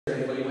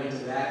Anybody went to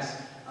that?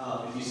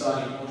 If you saw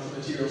any promotional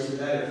materials for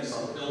that, or if you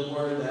saw the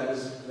billboard that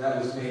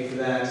was made for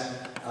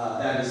that,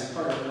 that is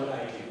part of what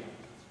I do.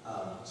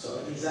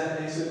 So does that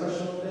answer the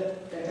question a little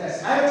bit?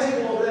 Fantastic. I have a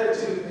table over there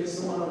too. It's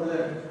the one over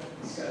there.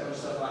 It's got a bunch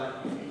of stuff on it.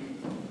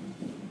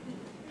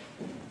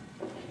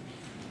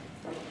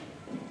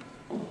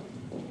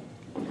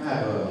 I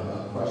have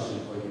a question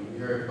for you. We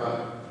heard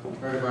about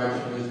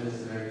your business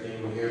and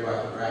everything. We hear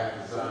about the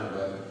graphic design,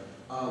 but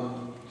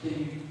can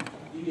you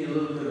give me a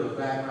little bit of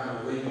background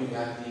of where you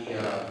got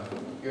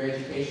your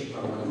education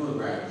from when doing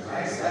graphic design?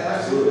 I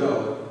absolutely know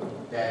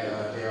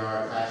that there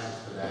are classes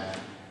for that,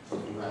 so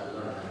you have to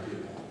learn how to do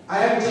that. I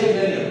haven't taken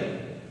any of them.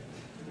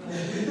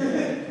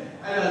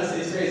 I know,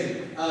 it's crazy.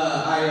 I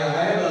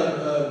have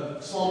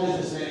a small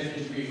business management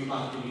degree from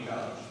Community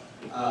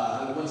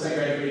College. Once I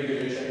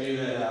graduated, I knew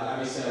that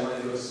obviously I wanted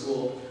to go to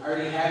school. I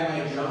already had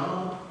my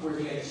job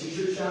working at the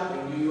t-shirt shop. I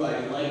knew I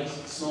liked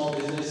small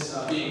business,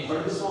 being part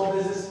of a small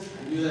business.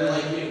 I knew that I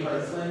liked being part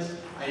of Flint.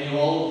 I knew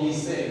all of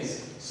these things.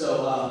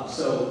 So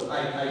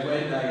I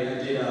went, I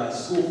did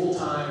school full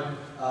time.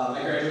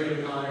 I graduated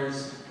with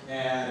honors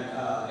and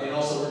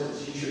also worked at the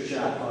t-shirt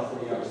shop about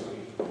 40 hours a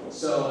week.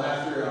 So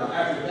after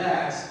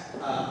that,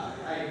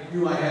 I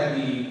knew I had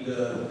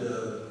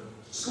the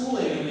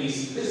schooling, at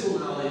least physical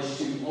knowledge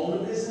to own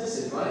a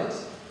business and run it.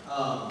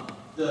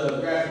 The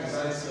graphic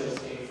design skills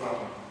came from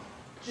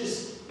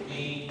just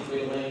me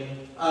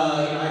twiddling.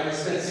 I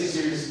spent 6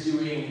 years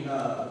doing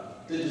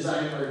the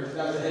design work.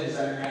 I was the head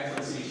designer at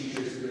Flint City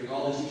T-shirts, doing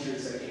all the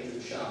t-shirts that came to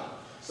the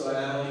shop. So I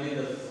not only did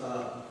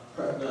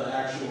the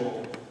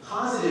actual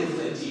positive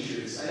Flint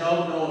t-shirts. I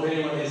don't know if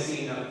anyone has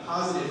seen a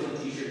positive Flint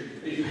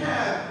t-shirt, but if you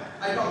have,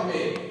 I probably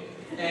made it.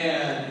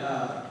 And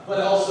but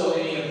also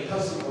any of the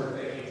custom work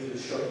that came to the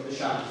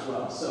shop as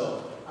well.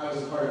 So I was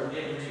a part of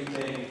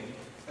everything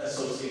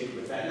associated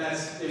with that. And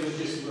it was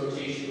just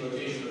rotation.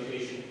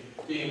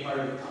 Being part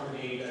of the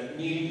company,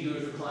 needing to do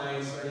it for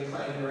clients, learning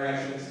client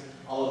interactions,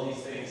 all of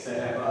these things that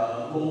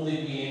have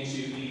molded me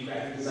into the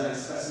graphic design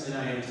specimen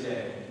I am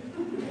today.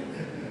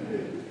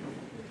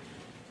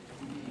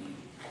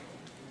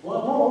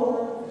 One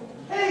more.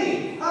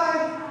 Hey,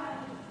 hi.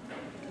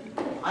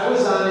 I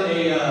was on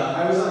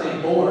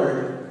a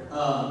board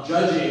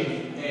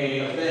judging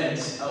an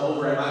event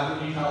over at my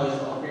community college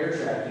called Bear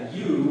Track, and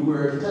you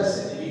were a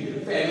contestant, and you did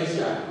a fabulous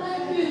job.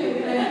 Thank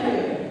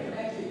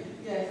you.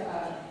 Yes,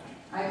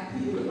 I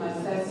competed with my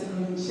sassy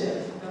green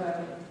chips.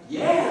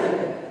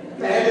 Yeah,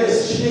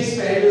 fabulous chicks,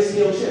 fabulous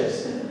steel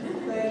chips.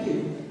 Thank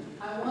you.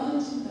 I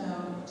wanted to know,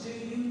 do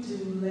you do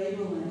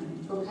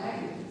labeling for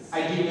packages? I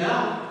do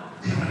now.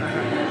 We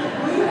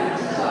have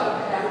to talk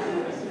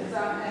afterwards, because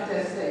I'm at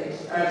that stage.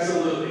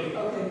 Absolutely.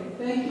 Okay,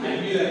 thank you. I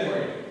can do that for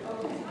you.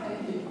 Okay, thank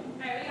you. All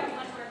right, we got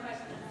one more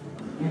question.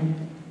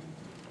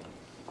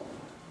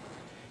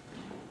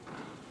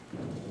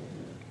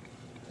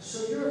 So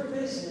you're a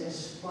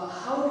business, but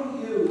how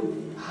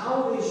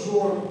is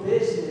your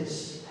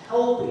business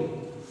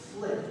helping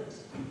Flint?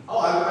 Oh,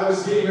 I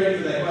was getting ready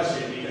for that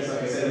question because,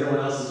 like I said,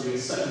 everyone else is doing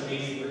such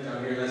amazing work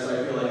down here, and that's why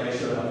I feel like I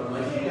showed up. I'm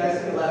like, hey guys,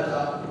 get a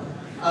laptop.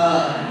 I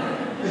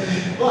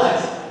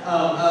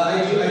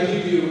do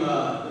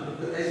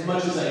as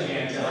much as I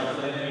can to help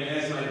Flint. I mean,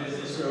 as my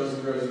business grows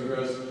and grows and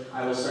grows,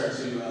 I will start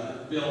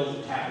to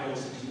build capital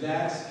to do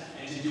that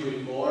and to do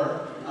it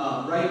more.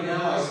 Right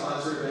now, I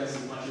sponsor events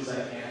as much as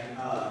I can.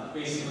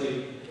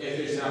 Basically, if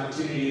there's an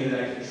opportunity that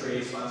I can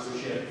trade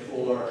sponsorship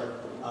for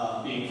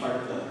being part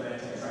of the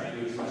event, I try and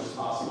do as much as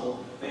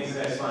possible. Things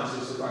that I sponsor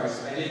so far. I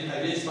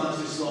did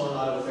sponsor Slow and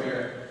Auto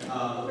Fair,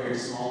 a very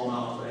small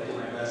amount, but I did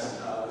my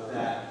best with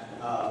that.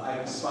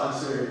 I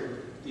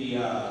sponsored the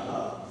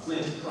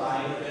Flint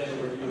Pride event, or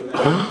we're doing that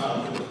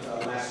for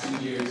the last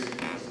 2 years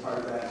as part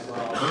of that as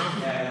well.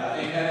 And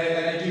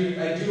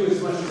I do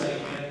as much as I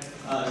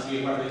can to be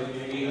a part of the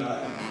community.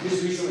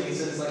 Just recently,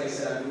 since, like I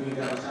said, I'm moving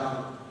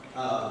downtown,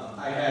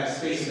 I have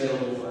space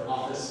available for an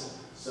office.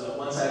 So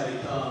once I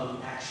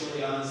become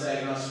actually on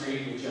Saginaw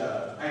Street, which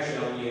actually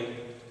I'll need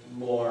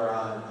more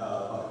on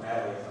Buckham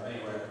Alley if I'm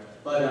anywhere.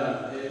 But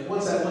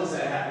once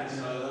that happens,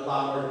 a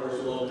lot more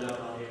doors will open up,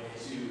 and I'll be able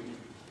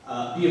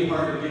to be a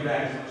part of it, give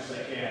back as much as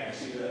I can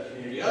to the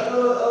community. The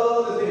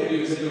other thing I do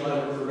is I do a lot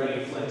of work for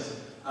Reading Flint,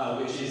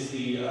 which is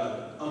the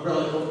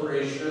umbrella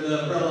corporation, or the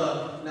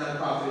umbrella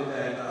nonprofit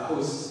that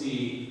hosts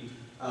the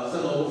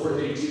Flint Local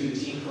 432, the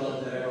team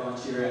club that I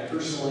volunteer at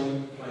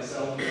personally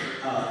myself,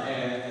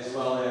 and as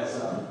well as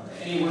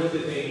any work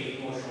that they need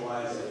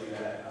promotional-wise, I do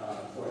that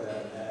for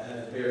them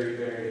at a very,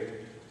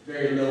 very,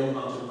 very low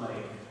amount of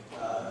money.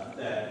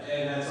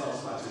 And that's all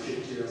sponsorship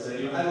materials that I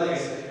do. Like I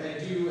said, I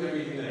do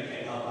everything that I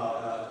can help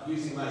out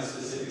using my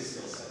specific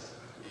skill set.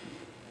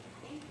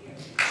 Thank you.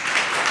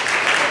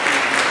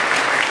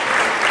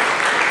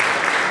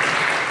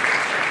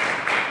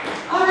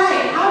 All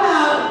right, how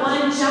about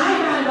one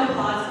giant round of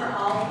applause for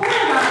all 4 of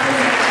our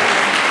presenters.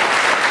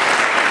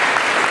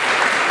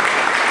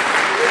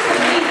 This is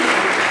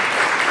amazing.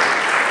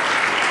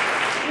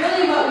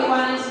 Really what we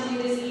wanted to do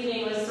this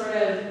evening was sort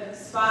of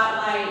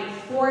spotlight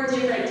 4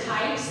 different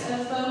types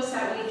of folks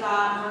that we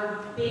thought were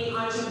being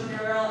entrepreneurs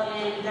entrepreneurial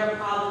in their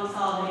problem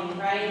solving,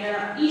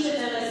 right? Each of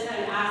them is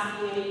kind of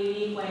asking in a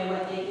unique way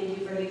what they can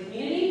do for the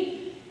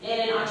community in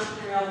an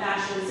entrepreneurial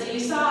fashion. So you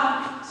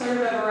saw sort of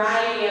a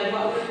variety of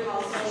what we would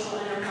call social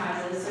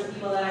enterprises, so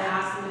people that are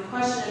asking the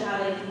question of how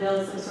they can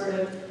build some sort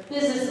of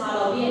business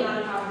model, be it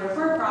nonprofit or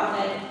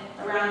for-profit,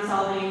 around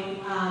solving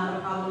a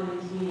problem in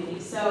the community.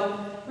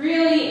 So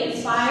really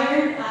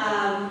inspired.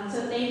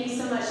 So thank you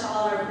so much to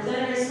all of our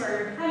presenters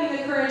for having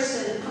the courage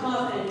to come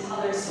up and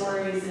tell their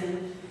stories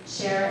and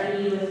share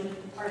a need with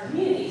our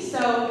community.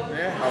 So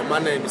my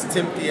name is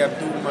Timothy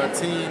Abdul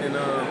Martin, and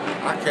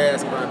I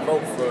cast my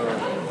vote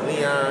for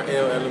Leon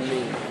L.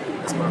 Elamine.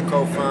 That's my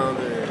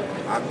co-founder,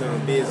 and I've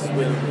done business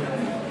with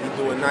him. We're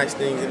doing nice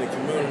things in the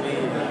community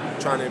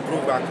and trying to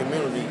improve our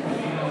community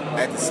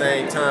at the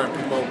same time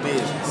promote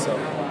business. So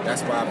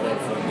that's why I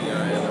voted for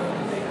Leon L.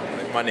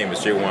 Elamine. My name is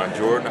Jawan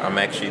Jordan. I'm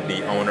actually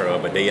the owner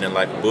of A Day in the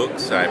Life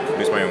Books. I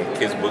produce my own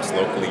kids' books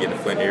locally in the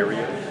Flint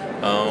area.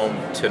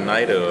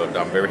 Tonight,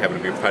 I'm very happy to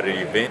be a part of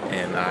the event,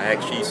 and I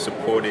actually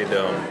supported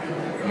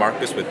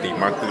Marcus with the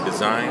Mark III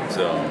Designs.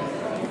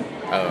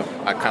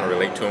 I kind of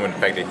relate to him in the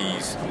fact that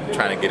he's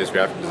trying to get his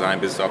graphic design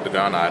business off the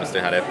ground. I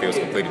understand how that feels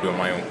completely doing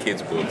my own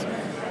kids' books.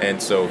 And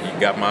so he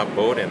got my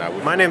vote, and I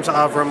would... My name's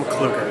Avram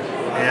Kluger,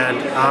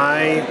 and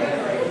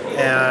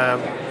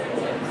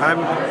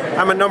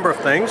I'm a number of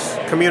things: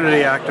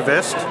 community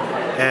activist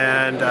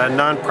and a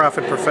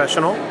nonprofit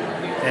professional,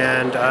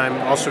 and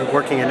I'm also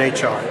working in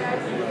HR.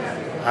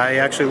 I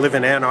actually live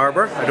in Ann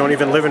Arbor. I don't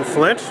even live in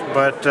Flint,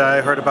 but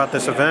I heard about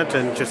this event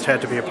and just had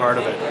to be a part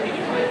of it.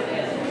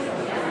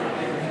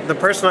 The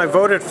person I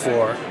voted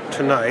for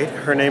tonight,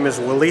 her name is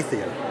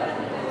Walethia,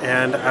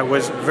 and I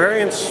was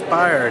very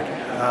inspired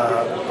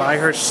by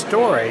her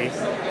story,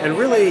 and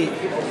really,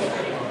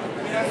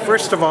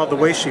 first of all, the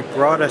way she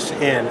brought us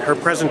in, her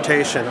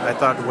presentation, I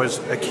thought was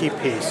a key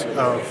piece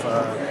of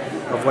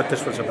what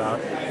this was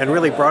about, and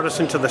really brought us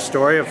into the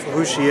story of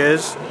who she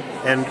is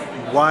and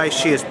why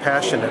she is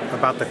passionate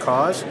about the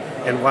cause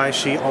and why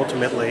she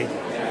ultimately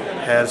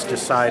has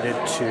decided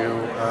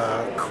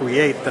to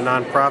create the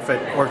nonprofit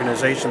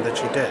organization that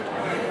she did.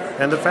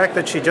 And the fact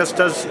that she just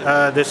does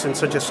this in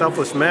such a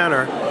selfless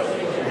manner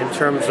in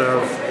terms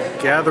of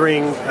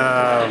gathering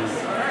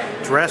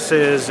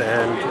dresses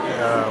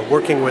and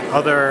working with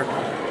other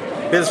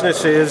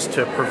businesses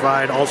to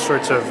provide all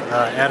sorts of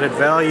added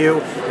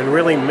value and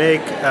really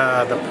make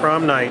the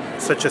prom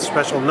night such a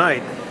special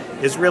night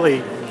is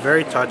really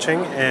very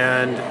touching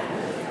and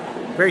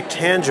very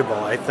tangible,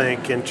 I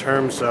think, in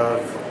terms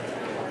of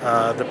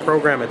the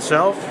program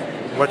itself,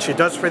 what she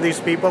does for these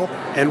people,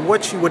 and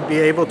what she would be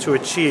able to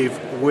achieve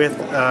with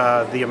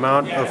the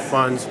amount of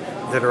funds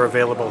that are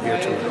available here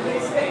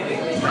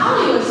tonight.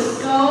 Tally was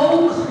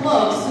so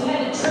close, we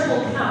had to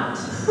triple count.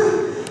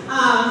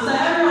 So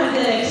everyone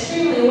did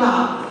extremely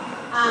well.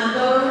 But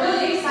we're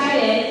really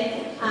excited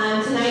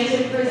tonight to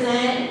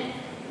present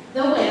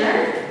the winner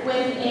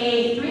with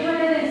a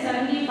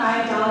 $375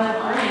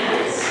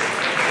 grant. It's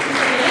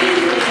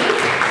amazing.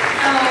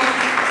 So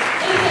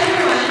thanks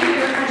everyone for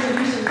your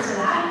contributions to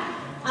that.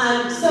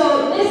 So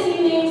this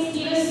evening's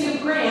Kiva Soup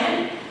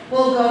grant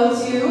will go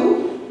to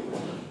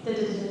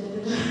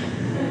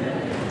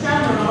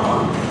drum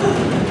roll.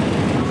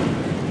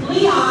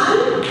 Leon.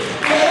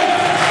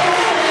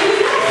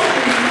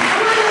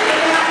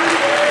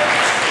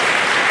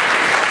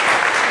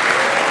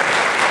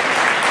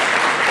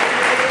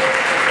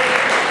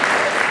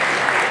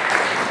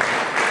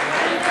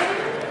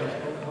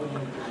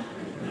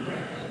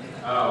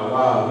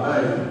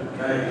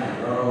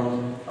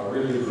 I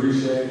really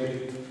appreciate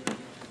it.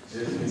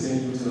 Just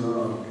continue to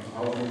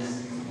hopefully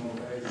see some more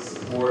ways to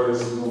support us.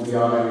 We're going to be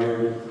out here,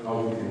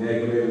 hopefully connect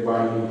with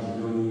everybody in the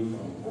community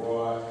from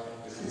abroad.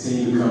 Just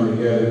continue to come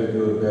together to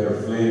build a better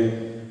Flint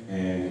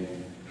and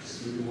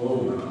just keep it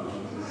moving.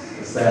 I'm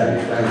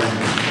ecstatic. Thank you.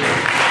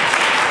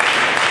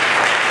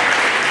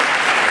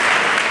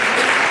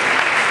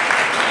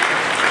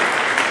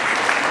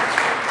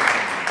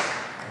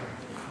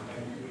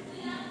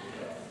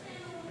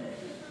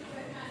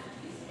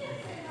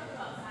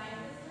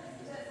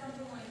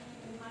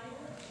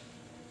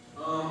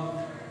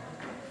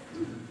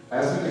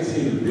 As we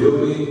continue to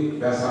build it,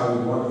 that's how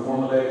we want to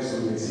formulate it,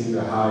 so we continue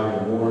to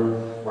hire more.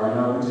 Right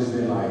now, we've just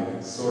been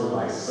like, sort of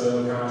like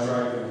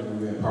subcontracting, and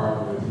we've been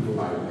partnering with people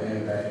like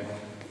Land Bank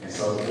and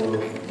so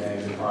forth,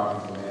 managing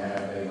properties when they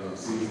have their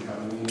season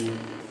coming in,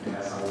 and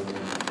that's how we've been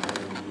doing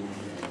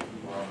and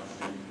people on the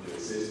street with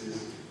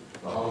assistance.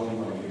 But hopefully,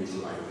 we want to get to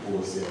like a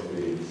full scale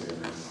business, and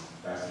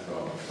that's the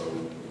goal. So it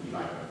would be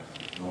like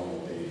a normal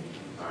thing,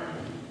 kind of.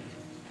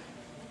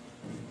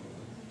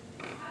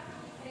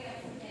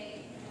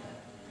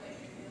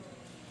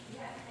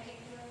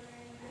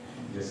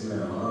 Yes,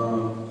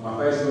 ma'am. My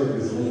Facebook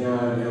is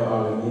Leon L.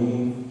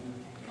 Elamine.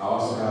 I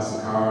also have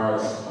some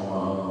cards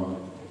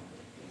on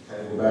my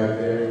table back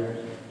there.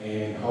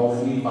 And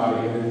hopefully by the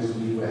end of this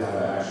week, we'll have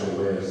an actual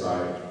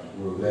website.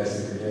 We're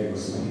blessed to connect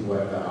with some people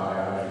at the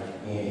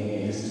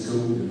IIN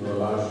Institute, the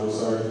Neurological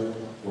Surgeon,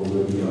 where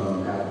we'll be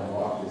having an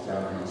office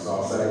down here on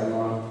South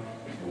Saginaw,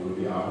 and we'll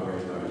be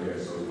operating out there.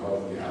 So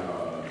hopefully have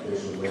an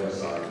official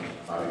website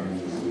by the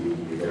end of this week.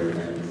 We're very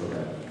thankful for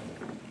that.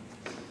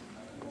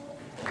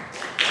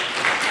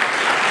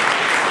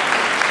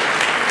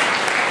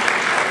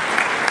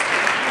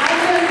 I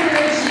would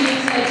encourage you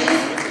to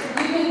just,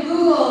 you can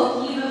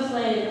Google Kiva,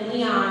 Flint, and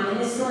Leon, and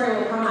his story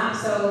will come up.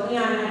 So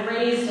Leon had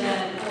raised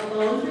a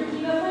loan through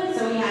Kiva, Flint,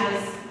 so he had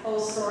his whole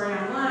story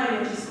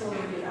online, which is cool to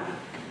read about.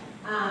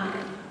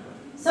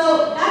 So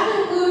that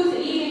concludes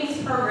the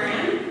evening's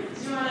program.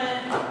 Do you want to,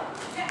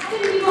 how can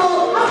people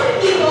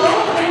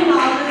get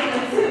involved in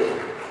Flint too?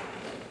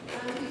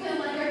 You can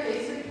like our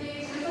Facebook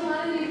page. There's a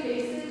lot of new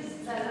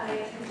faces that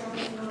I don't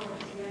know, to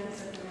be honest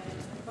with you.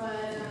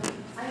 But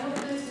I hope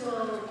this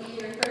will be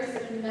your first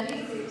of many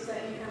groups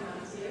that you come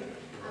out to.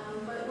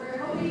 But we're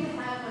hoping to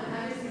have on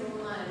every single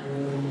one.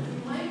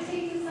 We might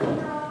take the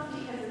summer off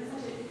because it's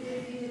such a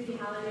busy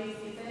holiday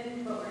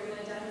season, but we're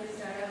going to definitely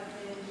start up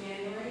in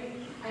January.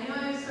 I know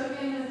I've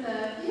spoken with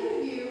a few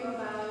of you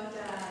about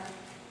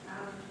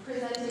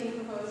presenting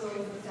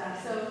proposals and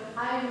stuff, so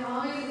I'm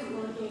always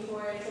looking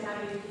forward to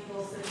having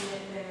people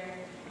submit their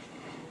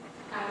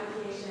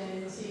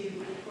application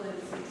to Flint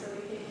so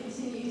we can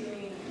continue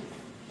doing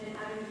this and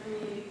having